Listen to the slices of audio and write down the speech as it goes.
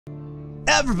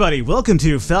Everybody, welcome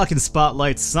to Falcon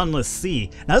Spotlight's Sunless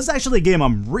Sea. Now this is actually a game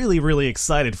I'm really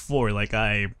excited for. Like,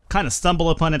 I kind of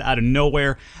stumbled upon it out of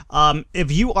nowhere.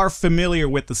 If you are familiar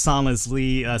with the Sunless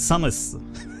Lee,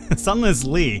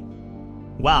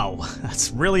 wow,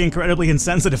 that's really incredibly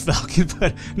insensitive, Falcon,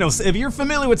 but no, if you're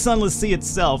familiar with Sunless Sea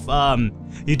itself,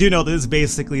 you do know that this is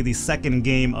basically the second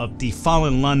game of the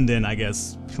Fallen London, I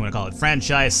guess, if you want to call it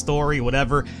franchise, story,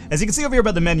 whatever. As you can see over here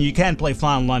by the menu, you can play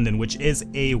Fallen London, which is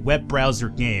a web browser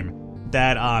game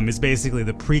that is basically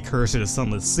the precursor to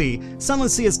Sunless Sea.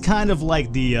 Sunless Sea is kind of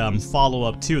like the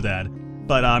follow-up to that,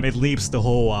 but it leaves the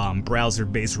whole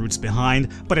browser-based roots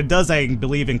behind, but it does, I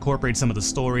believe, incorporate some of the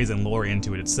stories and lore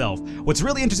into it itself. What's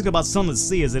really interesting about Sunless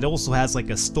Sea is it also has like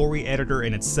a story editor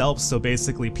in itself, so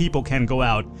basically people can go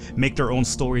out, make their own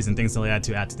stories and things like that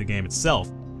to add to the game itself.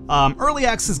 Early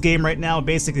access game right now,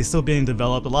 basically still being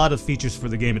developed. A lot of features for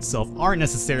the game itself aren't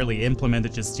necessarily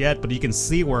implemented just yet, but you can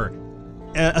see where,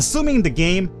 assuming the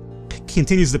game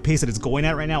continues the pace that it's going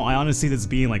at right now, I honestly see this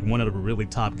being like one of the really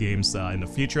top games in the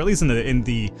future, at least in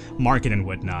the market and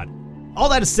whatnot. All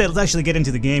that said, let's actually get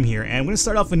into the game here, and we're gonna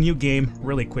start off a new game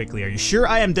really quickly. Are you sure?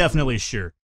 I am definitely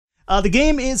sure. The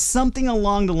game is something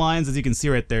along the lines, as you can see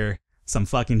right there, some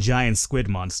fucking giant squid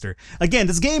monster. Again,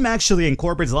 this game actually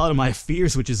incorporates a lot of my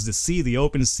fears, which is the sea, the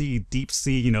open sea, deep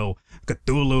sea, you know,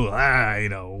 Cthulhu, you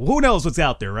know, who knows what's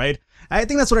out there, right? I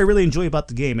think that's what I really enjoy about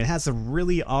the game. It has a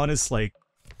really honest, like,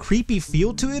 creepy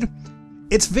feel to it.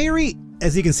 It's very,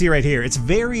 as you can see right here, it's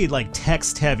very like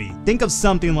text heavy. Think of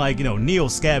something like, you know, Neo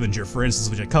Scavenger, for instance,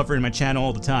 which I cover in my channel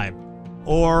all the time.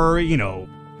 Or, you know,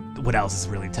 what else is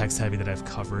really text heavy that I've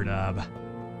covered?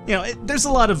 You know, there's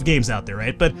a lot of games out there,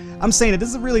 right? But I'm saying that this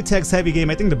is a really text-heavy game.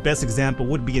 I think the best example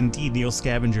would be indeed Neo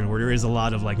Scavenger, where there is a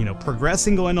lot of, like, you know,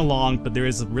 progressing going along, but there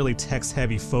is a really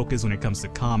text-heavy focus when it comes to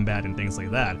combat and things like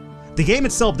that. The game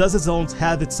itself does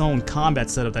have its own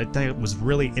combat setup that I think was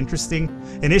really interesting.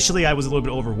 Initially, I was a little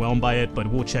bit overwhelmed by it, but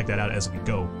we'll check that out as we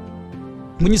go.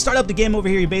 When you start up the game over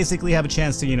here, you basically have a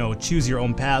chance to, you know, choose your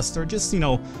own past, or just, you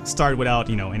know, start without,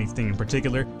 you know, anything in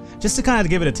particular. Just to kind of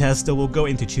give it a test, though, we'll go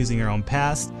into choosing your own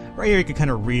past. Right here, you can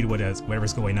kind of read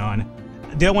whatever's going on.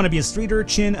 Do I want to be a street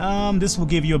urchin? This will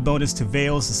give you a bonus to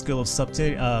veils, the skill of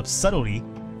subtlety,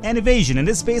 and evasion. And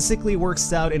this basically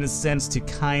works out in a sense to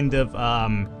kind of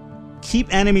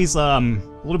keep enemies a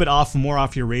little bit more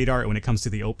off your radar when it comes to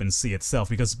the open sea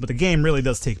itself, but the game really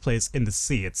does take place in the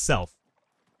sea itself.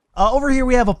 Over here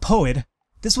we have a poet.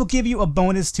 This will give you a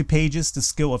bonus to pages, the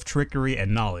skill of trickery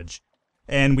and knowledge.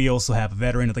 And we also have a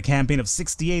veteran of the campaign of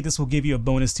 68. This will give you a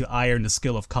bonus to iron, the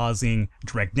skill of causing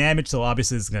direct damage. So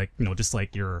obviously it's like, you know, just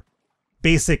like your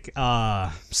basic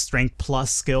strength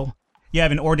plus skill. You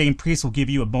have an ordained priest will give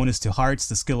you a bonus to hearts,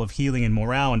 the skill of healing and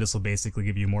morale, and this will basically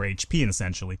give you more HP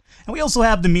essentially. And we also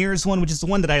have the mirrors one, which is the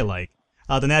one that I like.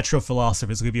 The natural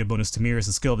philosophers will give you a bonus to mirrors,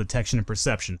 the skill of detection and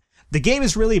perception. The game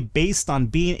is really based on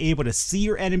being able to see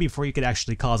your enemy before you could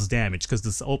actually cause damage, because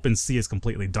this open sea is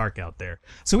completely dark out there.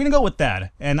 So we're gonna go with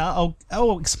that, and I'll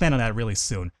expand on that really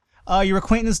soon. Your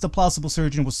acquaintance, the plausible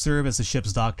surgeon, will serve as the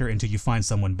ship's doctor until you find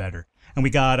someone better. And we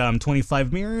got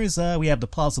 25 mirrors. We have the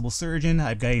plausible surgeon.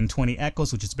 I've gained 20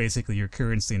 echoes, which is basically your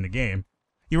currency in the game.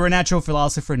 You were a natural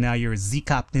philosopher, now you're a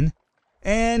Z-Captain.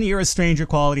 And you're a stranger,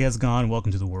 quality has gone,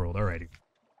 welcome to the world. Alrighty.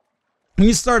 When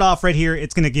you start off right here,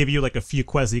 it's going to give you like a few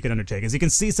quests that you can undertake. As you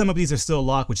can see, some of these are still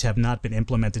locked, which have not been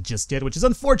implemented just yet, which is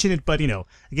unfortunate, but you know,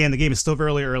 again, the game is still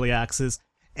very early access,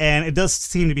 and it does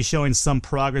seem to be showing some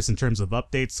progress in terms of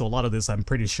updates, so a lot of this I'm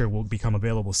pretty sure will become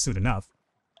available soon enough.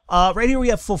 Right here we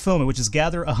have fulfillment, which is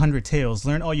gather 100 tales,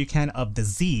 learn all you can of the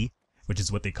Z, which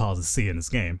is what they call the sea in this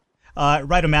game,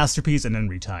 write a masterpiece, and then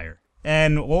retire.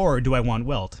 Or do I want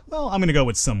wealth? Well, I'm gonna go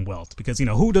with some wealth, because, you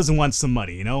know, who doesn't want some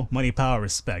money, you know? Money, power,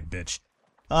 respect, bitch.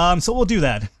 So we'll do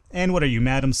that. And what are you,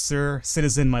 madam, sir,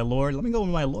 citizen, my lord? Let me go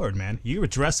with my lord, man. You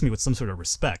address me with some sort of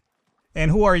respect.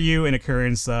 And who are you in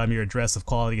occurrence? Your address of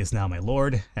quality is now my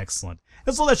lord. Excellent.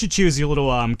 This will let you choose your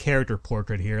little character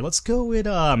portrait here. Let's go with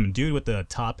dude with the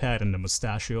top hat and the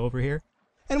mustachio over here.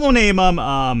 And we'll name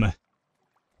him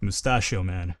Mustachio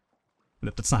Man.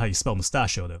 That's not how you spell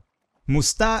mustachio though.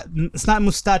 It's not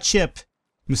mustachip.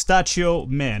 Mustachio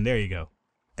Man. There you go.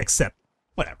 Except,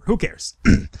 whatever. Who cares?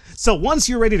 So once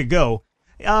you're ready to go,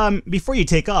 before you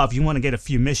take off, you want to get a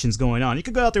few missions going on. You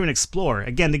could go out there and explore.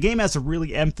 Again, the game has a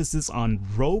really emphasis on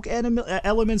rogue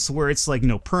elements where it's like, you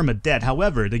know, perma-dead.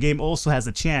 However, the game also has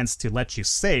a chance to let you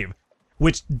save,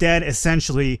 which then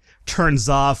essentially turns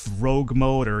off rogue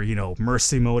mode, or, you know,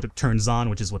 mercy mode turns on,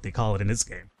 which is what they call it in this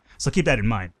game. So keep that in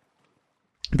mind.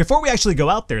 Before we actually go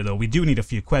out there, though, we do need a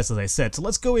few quests, as I said. So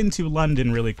let's go into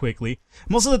London really quickly.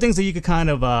 Most of the things that you could kind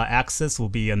of access will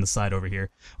be on the side over here.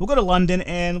 We'll go to London,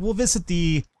 and we'll visit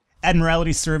the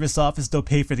Admiralty Service Office. They'll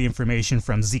pay for the information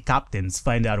from the captains,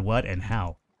 find out what and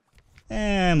how.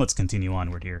 And let's continue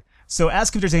onward here. So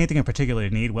ask if there's anything in particular they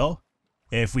need. Well,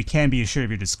 if we can be assured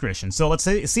of your discretion. So let's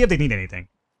see if they need anything.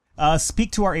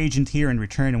 Speak to our agent here and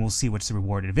return, and we'll see what's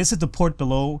rewarded. Visit the port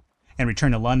below and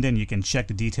return to London. You can check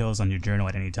the details on your journal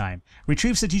at any time.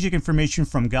 Retrieve strategic information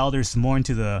from Galder's Morn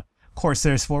to the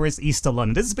Corsair's Forest east of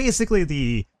London. This is basically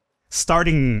the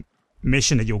starting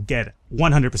mission that you'll get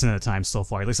 100% of the time so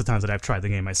far, at least the times that I've tried the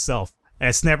game myself.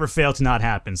 It's never failed to not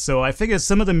happen. So I figure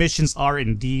some of the missions are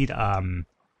indeed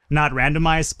not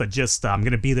randomized, but just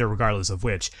going to be there regardless of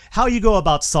which. How you go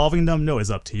about solving them, no, is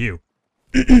up to you.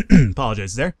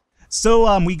 Apologize there.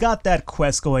 So we got that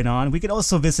quest going on. We could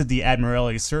also visit the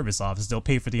Admiralty Service Office. They'll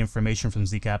pay for the information from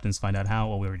Z Captains, find out how.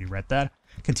 Well, we already read that.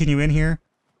 Continue in here.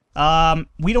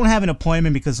 We don't have an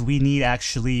appointment because we need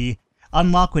actually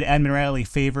unlock with Admiralty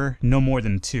favor no more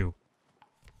than 2.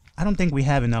 I don't think we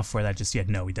have enough for that just yet.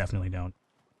 No, we definitely don't.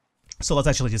 So let's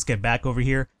actually just get back over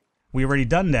here. We've already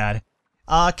done that.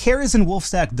 Cares and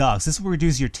Wolfstack Docks. This will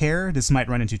reduce your terror. This might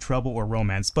run into trouble or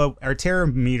romance, but our terror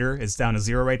meter is down to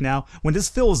 0 right now. When this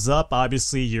fills up,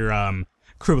 obviously your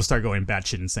crew will start going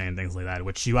batshit insane, things like that,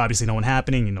 which you obviously know what's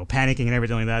happening, you know, panicking and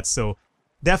everything like that. So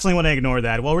definitely want to ignore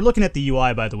that. While we're looking at the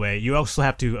UI, by the way, you also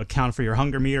have to account for your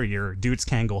hunger meter. Your dudes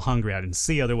can't go hungry out in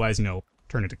sea, otherwise, you know,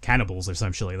 turn into cannibals or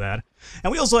some shit like that.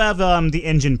 And we also have the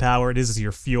engine power. This is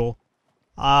your fuel.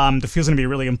 The fuel's gonna be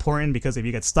really important because if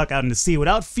you get stuck out in the sea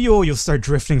without fuel, you'll start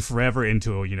drifting forever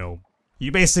into, you know,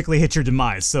 you basically hit your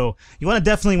demise. So you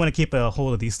definitely want to keep a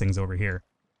hold of these things over here.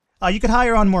 You could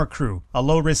hire on more crew. A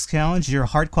low risk challenge. Your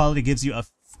heart quality gives you a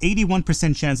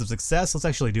 81% chance of success. Let's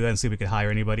actually do that and see if we could hire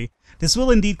anybody. This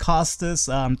will indeed cost us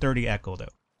 30 echo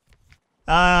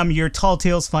though. Your tall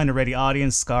tales find a ready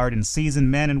audience, scarred and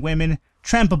seasoned men and women.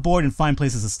 Tramp aboard and find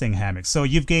places to sting hammocks. So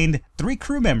you've gained 3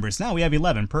 crew members. Now we have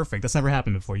 11. Perfect. That's never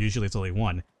happened before. Usually it's only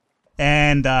 1.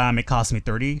 And it cost me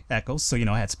 30 echoes, so you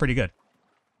know, that's pretty good.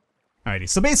 Alrighty,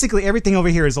 so basically everything over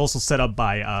here is also set up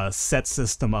by a set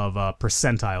system of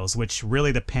percentiles, which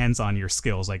really depends on your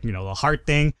skills. Like, you know, the heart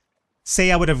thing.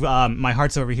 Say I would have, my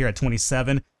heart's over here at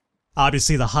 27.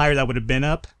 Obviously, the higher that would have been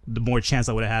up, the more chance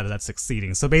I would have had of that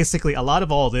succeeding. So basically, a lot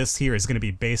of all this here is going to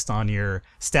be based on your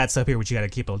stats up here, which you got to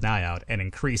keep an eye out and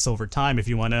increase over time if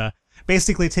you want to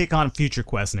basically take on future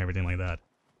quests and everything like that.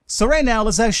 So right now,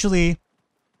 let's actually,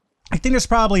 I think there's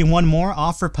probably one more.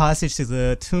 Offer passage to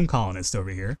the tomb colonist over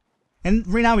here. And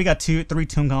right now we got 3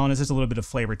 tomb colonists. There's a little bit of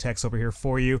flavor text over here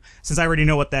for you. Since I already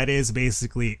know what that is,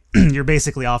 basically, you're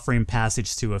basically offering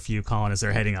passage to a few colonists that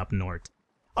are heading up north.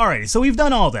 Alrighty, so we've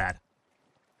done all that.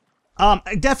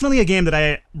 Definitely a game that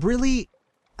I really,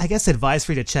 I guess, advise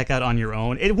for you to check out on your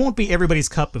own. It won't be everybody's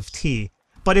cup of tea,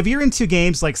 but if you're into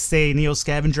games like, say, Neo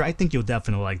Scavenger, I think you'll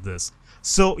definitely like this.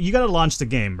 So you gotta launch the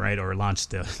game, right? Or launch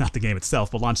the, not the game itself,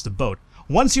 but launch the boat.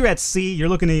 Once you're at sea, you're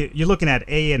looking at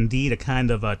A and D to kind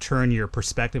of turn your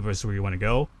perspective as to where you want to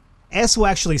go. S will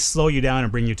actually slow you down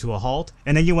and bring you to a halt,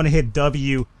 and then you want to hit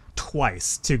W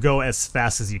twice to go as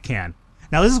fast as you can.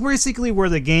 Now this is basically where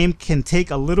the game can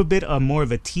take a little bit more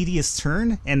of a tedious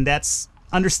turn, and that's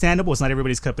understandable. It's not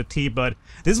everybody's cup of tea, but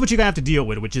this is what you're gonna have to deal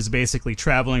with, which is basically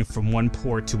traveling from one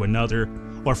port to another,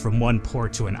 or from one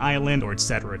port to an island, or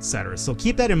etc, etc. So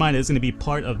keep that in mind. It's gonna be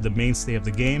part of the mainstay of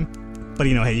the game, but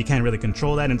you know, hey, you can't really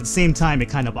control that, and at the same time, it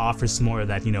kind of offers more of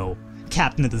that, you know,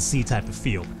 Captain of the Sea type of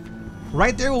feel.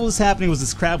 Right there, what was happening was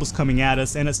this crab was coming at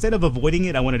us, and instead of avoiding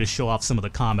it, I wanted to show off some of the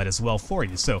combat as well for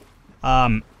you. So,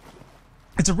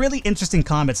 it's a really interesting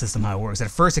combat system, how it works.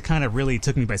 At first, it kind of really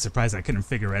took me by surprise, and I couldn't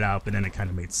figure it out, but then it kind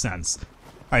of made sense.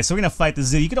 Alright, so we're going to fight the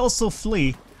zoo. You could also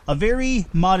flee. A very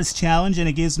modest challenge, and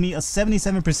it gives me a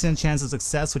 77% chance of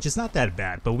success, which is not that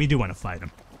bad, but we do want to fight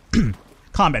him.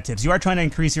 Combat tips. You are trying to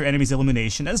increase your enemy's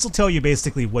illumination. This will tell you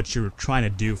basically what you're trying to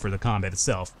do for the combat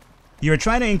itself. You are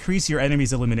trying to increase your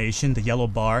enemy's illumination, the yellow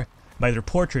bar, by their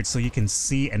portraits so you can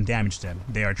see and damage them.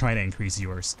 They are trying to increase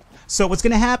yours. So what's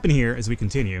going to happen here as we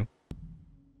continue,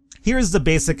 here's the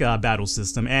basic battle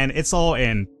system, and it's all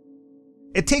in.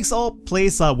 It takes all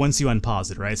place once you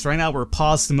unpause it, right? So right now we're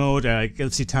paused mode. It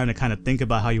gives you time to kind of think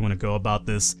about how you want to go about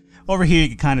this. Over here you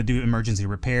can kind of do emergency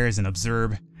repairs and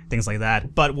observe, things like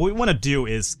that. But what we want to do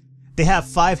is, they have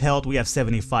 5 health, we have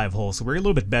 75 hull, so we're a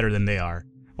little bit better than they are,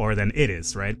 or than it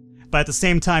is, right? But at the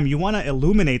same time, you want to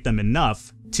illuminate them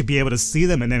enough to be able to see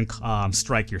them and then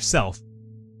strike yourself.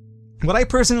 What I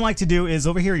personally like to do is,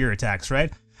 over here are your attacks,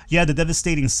 right? You have the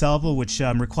Devastating Salvo, which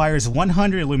requires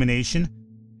 100 illumination,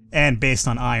 and based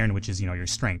on iron, which is, your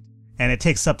strength. And it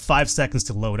takes up 5 seconds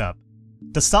to load up.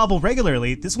 The salvo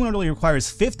regularly, this one only requires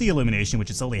 50 illumination, which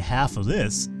is only half of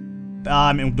this.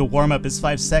 And the warm-up is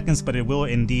 5 seconds, but it will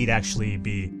indeed actually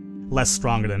be less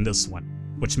stronger than this one,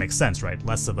 which makes sense, right?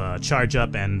 Less of a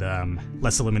charge-up and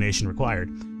less illumination required.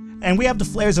 And we have the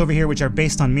flares over here, which are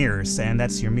based on mirrors, and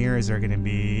that's your mirrors are going to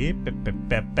be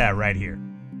right here.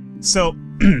 So,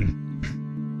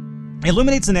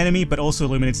 illuminates an enemy, but also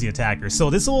illuminates the attacker. So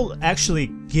this will actually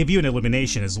give you an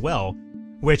illumination as well,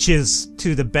 which is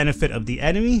to the benefit of the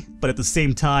enemy, but at the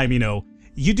same time,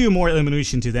 you do more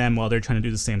illumination to them while they're trying to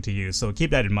do the same to you, so keep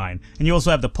that in mind. And you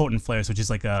also have the potent flares, which is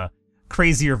like a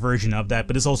crazier version of that,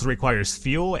 but this also requires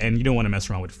fuel, and you don't want to mess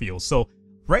around with fuel. So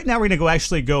right now we're going to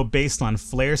actually go based on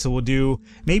flare, so we'll do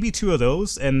maybe 2 of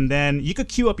those, and then you could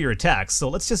queue up your attacks. So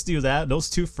let's just do that, those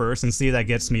 2 first, and see if that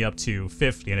gets me up to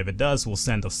 50, and if it does, we'll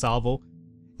send a salvo.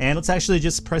 And let's actually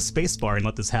just press spacebar and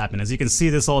let this happen. As you can see,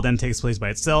 this all then takes place by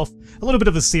itself. A little bit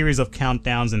of a series of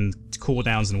countdowns and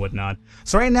cooldowns and whatnot.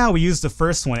 So right now we used the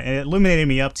first one, and it illuminated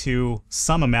me up to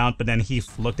some amount, but then he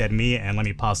looked at me, and let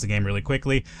me pause the game really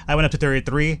quickly. I went up to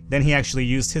 33, then he actually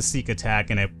used his Seek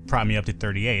attack, and it brought me up to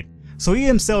 38. So he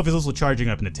himself is also charging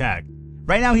up an attack.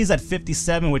 Right now he's at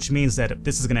 57, which means that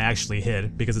this is going to actually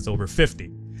hit, because it's over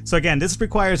 50. So again, this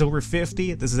requires over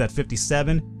 50, this is at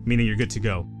 57, meaning you're good to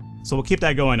go. So we'll keep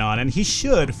that going on, and he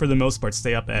should, for the most part,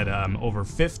 stay up at over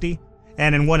 50,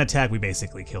 and in one attack we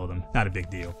basically killed him. Not a big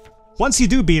deal. Once you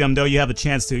do beat him, though, you have a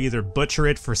chance to either butcher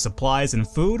it for supplies and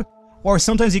food, or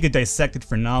sometimes you could dissect it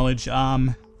for knowledge.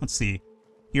 Let's see.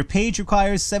 Your page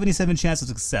requires 77 chance of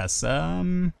success,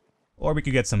 or we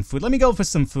could get some food. Let me go for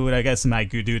some food. I guess my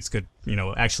good dudes could,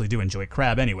 actually do enjoy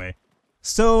crab anyway.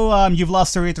 So, you've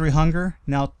lost 33 hunger,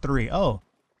 now 3. Oh.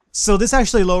 So this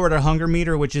actually lowered our hunger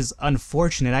meter, which is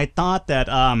unfortunate. I thought that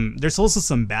there's also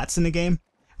some bats in the game.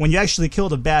 When you actually kill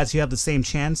the bats, you have the same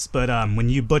chance, but when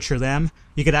you butcher them,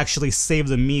 you could actually save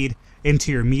the meat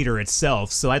into your meter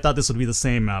itself. So I thought this would be the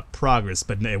same progress,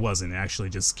 but it wasn't. It actually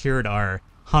just cured our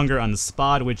hunger on the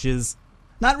spot, which is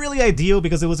not really ideal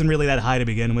because it wasn't really that high to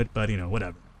begin with, but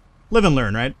whatever. Live and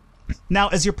learn, right? Now,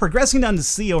 as you're progressing down the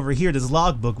sea over here, this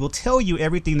logbook will tell you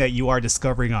everything that you are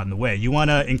discovering on the way. You want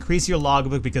to increase your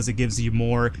logbook because it gives you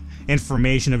more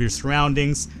information of your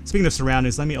surroundings. Speaking of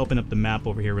surroundings, let me open up the map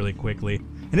over here really quickly.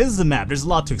 And this is the map. There's a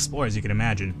lot to explore, as you can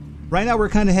imagine. Right now, we're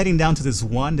kind of heading down to this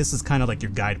one. This is kind of like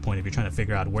your guide point if you're trying to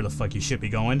figure out where the fuck you should be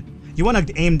going. You want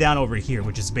to aim down over here,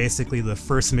 which is basically the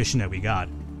first mission that we got.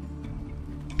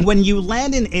 When you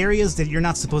land in areas that you're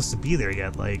not supposed to be there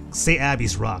yet, like, say,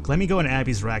 Abby's Rock. Let me go in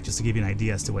Abby's Rock just to give you an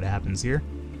idea as to what happens here.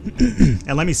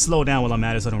 And let me slow down while I'm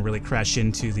at it so I don't really crash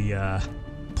into the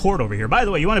port over here. By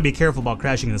the way, you want to be careful about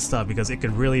crashing into stuff because it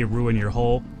could really ruin your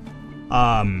hull.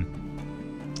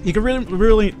 You could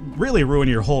really ruin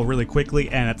your hull really quickly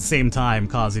and at the same time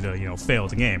cause you to, fail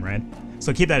the game, right?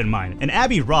 So keep that in mind. And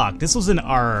Abbey Rock, this wasn't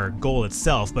our goal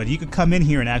itself, but you could come in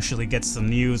here and actually get some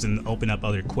news and open up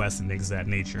other quests and things of that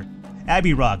nature.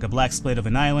 Abbey Rock, a black split of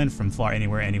an island from far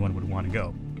anywhere anyone would want to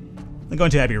go. I'm going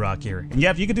to Abbey Rock here. And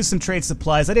yeah, you could do some trade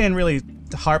supplies. I didn't really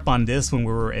harp on this when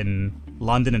we were in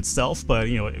London itself, but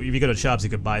if you go to shops, you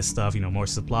could buy stuff, more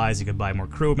supplies, you could buy more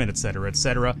crewmen, etc.,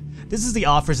 etc. This is the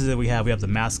offers that we have. We have the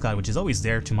mascot, which is always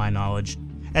there to my knowledge.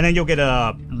 And then you'll get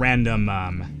a random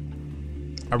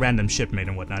shipmate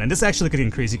and whatnot. And this actually could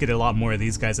increase. You get a lot more of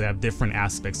these guys that have different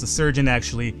aspects. The surgeon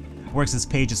actually works as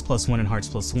pages +1 and hearts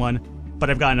 +1, but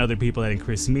I've gotten other people that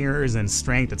increase mirrors and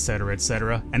strength, etc.,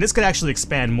 etc. And this could actually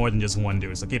expand more than just one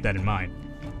dude, so keep that in mind.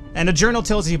 And the journal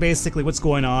tells you basically what's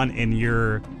going on in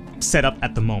your setup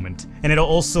at the moment. And it'll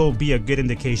also be a good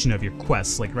indication of your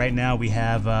quests. Like right now we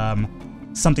have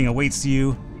something awaits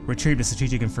you, retrieve the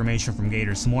strategic information from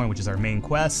Gator's Moor, which is our main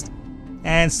quest.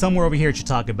 And somewhere over here it should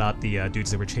talk about the dudes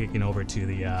that were taking over to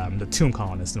the tomb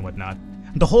colonists and whatnot.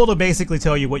 The whole will basically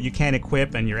tell you what you can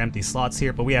equip and your empty slots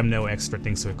here, but we have no extra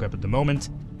things to equip at the moment.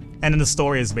 And then the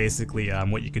story is basically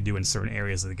what you could do in certain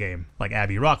areas of the game, like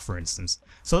Abbey Rock, for instance.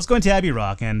 So let's go into Abbey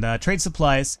Rock and trade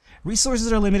supplies.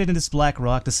 Resources are limited in this black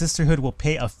rock. The Sisterhood will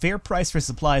pay a fair price for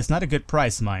supplies, not a good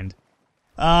price, mind.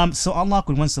 So unlock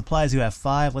with 1 supplies, you have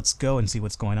 5. Let's go and see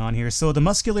what's going on here. So the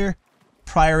muscular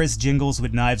prioress jingles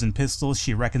with knives and pistols.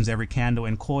 She reckons every candle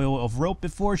and coil of rope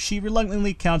before she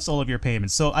reluctantly counts all of your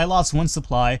payments. So I lost 1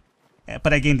 supply,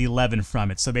 but I gained 11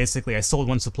 from it. So basically I sold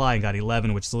 1 supply and got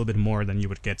 11, which is a little bit more than you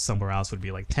would get somewhere else, would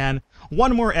be like 10.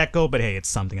 1 more echo, but hey, it's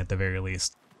something at the very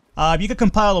least. You could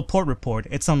compile a port report.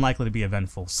 It's unlikely to be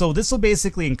eventful. So this will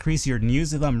basically increase your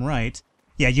news if I'm right.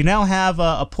 Yeah, you now have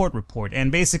a port report,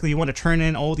 and basically you want to turn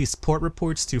in all these port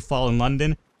reports to Fallen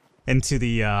London. into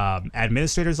the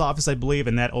administrator's office, I believe,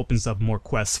 and that opens up more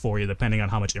quests for you depending on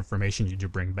how much information you do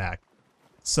bring back.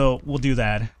 So we'll do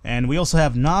that. And we also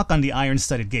have knock on the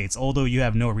iron-studded gates, although you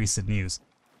have no recent news.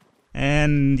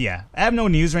 And yeah, I have no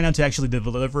news right now to actually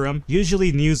deliver them.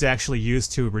 Usually news are actually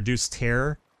used to reduce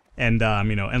terror and,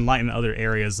 you know, enlighten other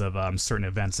areas of certain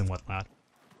events and whatnot.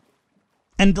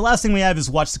 And the last thing we have is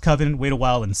watch the Covenant, wait a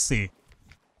while and see.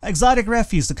 Exotic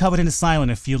refuse, the Covenant is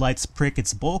silent. A few lights prick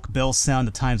its bulk, bells sound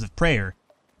the times of prayer.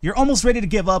 You're almost ready to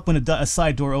give up when a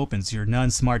side door opens. Your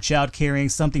nuns march out carrying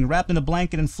something wrapped in a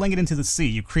blanket and fling it into the sea.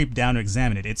 You creep down to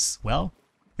examine it. It's, well,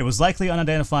 it was likely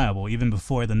unidentifiable even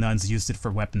before the nuns used it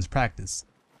for weapons practice.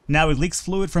 Now it leaks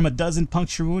fluid from a dozen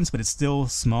puncture wounds, but it's still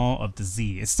smell of the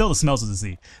Z. It still smells of the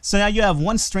Z. So now you have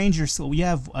one stranger, so you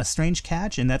have a strange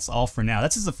catch, and that's all for now.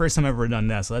 This is the first time I've ever done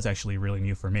that, so that's actually really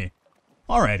new for me.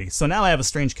 Alrighty, so now I have a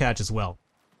strange catch as well.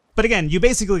 But again, you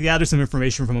basically gather some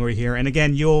information from over here, and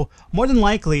again, you'll more than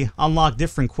likely unlock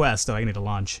different quests. Oh, I need to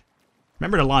launch.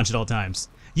 Remember to launch at all times.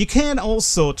 You can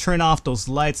also turn off those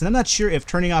lights, and I'm not sure if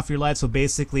turning off your lights will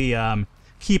basically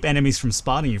keep enemies from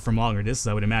spotting you from longer distance.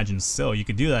 I would imagine so. You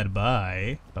could do that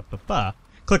by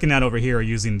clicking that over here or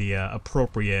using the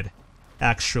appropriate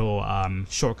actual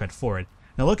shortcut for it.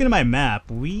 Now looking at my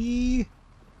map, we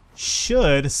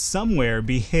should somewhere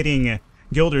be hitting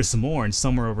Gilder's Morn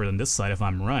somewhere over on this side if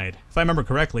I'm right. If I remember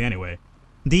correctly anyway.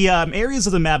 The areas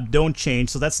of the map don't change,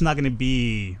 so that's not going to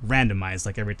be randomized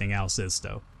like everything else is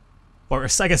though. Or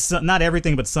I guess not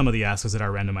everything, but some of the aspects that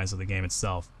are randomized of the game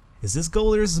itself. Is this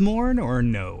Gilder's Morn or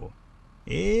no?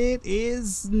 It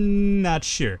is not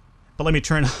sure. But let me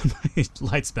turn my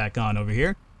lights back on over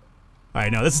here.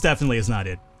 Alright, no, this definitely is not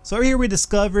it. So over here we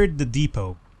discovered the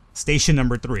depot, station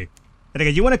number 3. And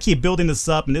again, you want to keep building this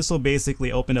up, and this will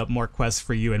basically open up more quests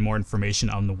for you and more information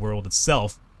on the world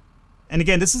itself. And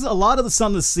again, this is a lot of the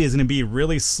Sunless Sea is going to be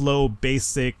really slow,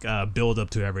 basic build up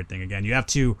to everything. Again, you have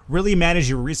to really manage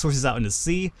your resources out in the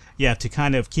sea. You have to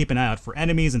kind of keep an eye out for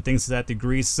enemies and things to that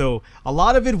degree. So a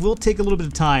lot of it will take a little bit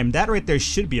of time. That right there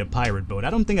should be a pirate boat. I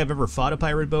don't think I've ever fought a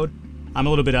pirate boat. I'm a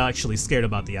little bit actually scared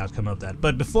about the outcome of that.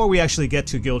 But before we actually get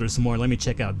to Gilder's Morn, let me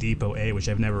check out Depot A, which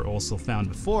I've never also found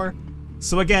before.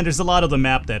 So again, there's a lot of the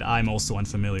map that I'm also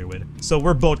unfamiliar with. So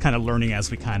we're both kind of learning as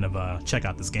we kind of check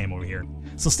out this game over here.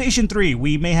 So Station 3,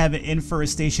 we may have it in for a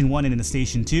Station 1 and in a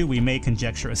Station 2. We may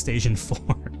conjecture a Station 4.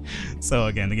 So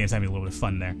again, the game's having a little bit of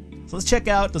fun there. So let's check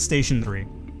out the Station 3.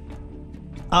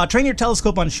 Train your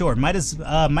telescope on shore.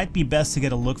 Might be best to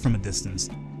get a look from a distance.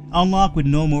 Unlock with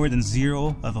no more than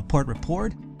 0 of a port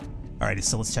report. Alrighty,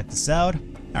 so let's check this out.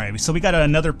 Alright, so we got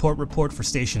another port report for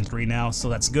Station 3 now, so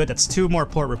that's good. That's 2 more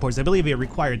port reports. I believe it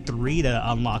required 3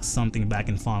 to unlock something back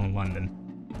in Fallen London.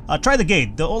 Try the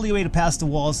gate. The only way to pass the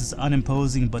walls is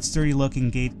unimposing but sturdy looking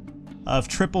gate of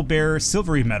triple bearer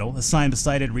silvery metal. A sign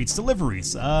beside it reads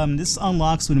deliveries. This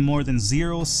unlocks with more than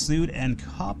 0 soot and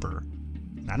copper.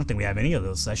 I don't think we have any of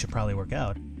those, so that should probably work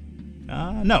out.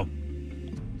 No.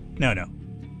 No.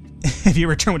 If you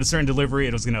return with a certain delivery,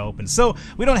 it was going to open. So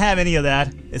we don't have any of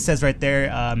that. It says right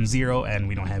there 0, and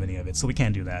we don't have any of it, so we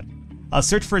can't do that.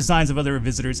 Search for signs of other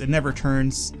visitors. It never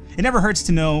hurts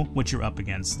to know what you're up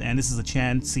against, and this is a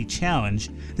chancy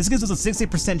challenge. This gives us a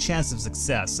 60% chance of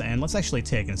success, and let's actually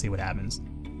take it and see what happens.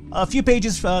 A few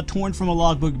pages torn from a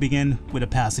logbook begin with a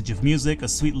passage of music, a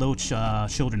sweet low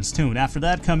children's tune. After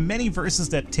that come many verses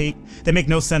that make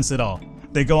no sense at all.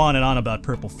 They go on and on about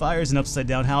purple fires and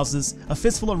upside-down houses, a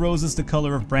fistful of roses the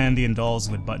color of brandy and dolls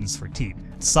with buttons for teeth,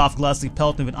 soft glossy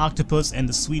pelt of an octopus, and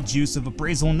the sweet juice of a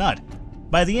brazel nut.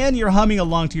 By the end, you're humming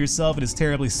along to yourself. It is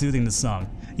terribly soothing, the song.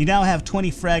 You now have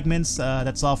 20 fragments,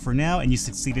 that's all for now, and you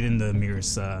succeeded in the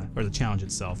mirrors, or the challenge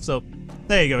itself. So,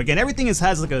 there you go. Again, everything has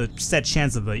like a set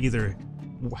chance of either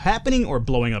happening or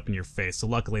blowing up in your face, so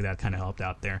luckily that kind of helped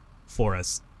out there for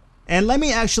us. And let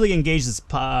me actually engage this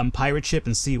pirate ship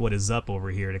and see what is up over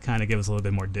here to kind of give us a little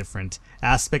bit more different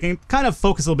aspect and kind of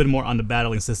focus a little bit more on the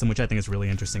battling system, which I think is really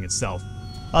interesting itself.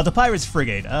 The pirates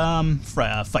frigate,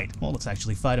 fight. Well, let's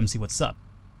actually fight them, see what's up.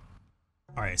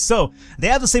 Alright, so they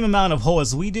have the same amount of hull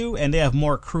as we do, and they have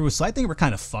more crew, so I think we're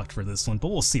kind of fucked for this one, but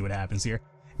we'll see what happens here.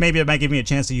 Maybe it might give me a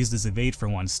chance to use this evade for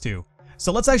once too.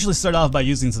 So let's actually start off by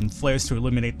using some flares to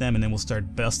eliminate them, and then we'll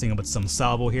start busting up with some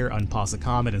salvo here, unpause the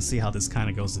comet, and see how this kind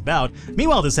of goes about.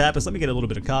 Meanwhile this happens, let me get a little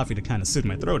bit of coffee to kind of soothe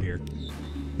my throat here.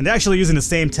 And they're actually using the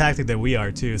same tactic that we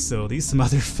are too, so these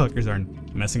motherfuckers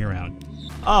aren't messing around.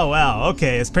 Oh wow,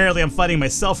 okay, apparently I'm fighting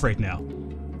myself right now.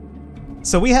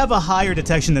 So we have a higher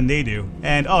detection than they do,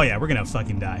 and oh yeah, we're gonna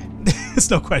fucking die.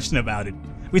 There's no question about it.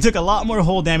 We took a lot more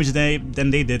hull damage than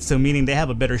they did, so meaning they have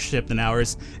a better ship than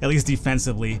ours, at least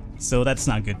defensively, so that's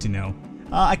not good to know.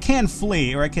 I can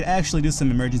flee, or I could actually do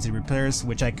some emergency repairs,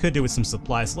 which I could do with some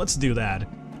supplies, so let's do that.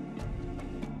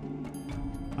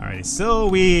 Alrighty, so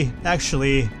we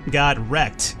actually got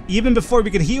wrecked. Even before we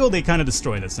could heal, they kind of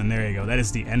destroyed us, and there you go, that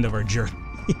is the end of our journey.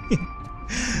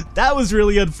 That was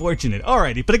really unfortunate.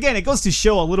 Alrighty, but again, it goes to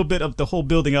show a little bit of the whole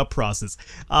building up process.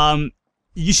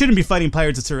 You shouldn't be fighting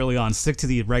pirates this early on. Stick to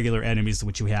the regular enemies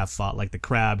which we have fought, like the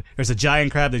crab. There's a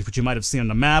giant crab, which you might have seen on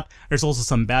the map. There's also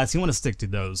some bats. You want to stick to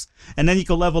those. And then you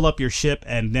can level up your ship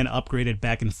and then upgrade it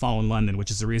back in Fallen London,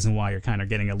 which is the reason why you're kind of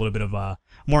getting a little bit of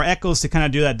more echoes to kind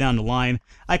of do that down the line.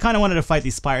 I kind of wanted to fight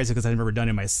these pirates because I've never done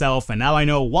it myself, and now I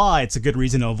know why it's a good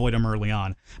reason to avoid them early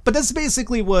on. But that's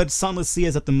basically what Sunless Sea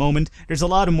is at the moment. There's a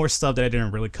lot of more stuff that I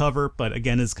didn't really cover, but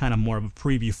again, it's kind of more of a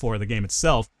preview for the game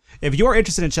itself. If you're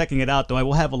interested in checking it out, though, I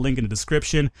will have a link in the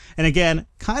description. And again,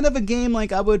 kind of a game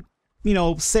like I would,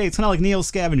 say it's kind of like Neo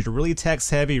Scavenger, really text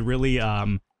heavy, really,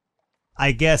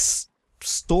 I guess,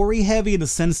 story heavy in the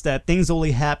sense that things only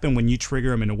happen when you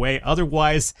trigger them in a way.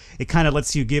 Otherwise, it kind of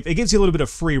lets you it gives you a little bit of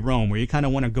free roam where you kind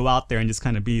of want to go out there and just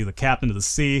kind of be the captain of the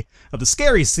sea, of the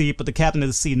scary sea, but the captain of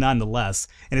the sea nonetheless.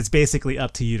 And it's basically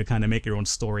up to you to kind of make your own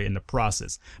story in the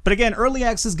process. But again, early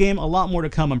access game, a lot more to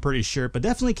come, I'm pretty sure, but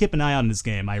definitely keep an eye on this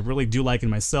game. I really do like it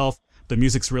myself. The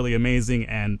music's really amazing,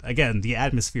 and again, the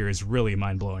atmosphere is really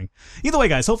mind-blowing. Either way,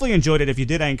 guys, hopefully you enjoyed it. If you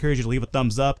did, I encourage you to leave a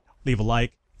thumbs up, leave a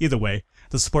like. Either way,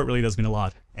 the support really does mean a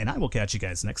lot, and I will catch you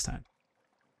guys next time.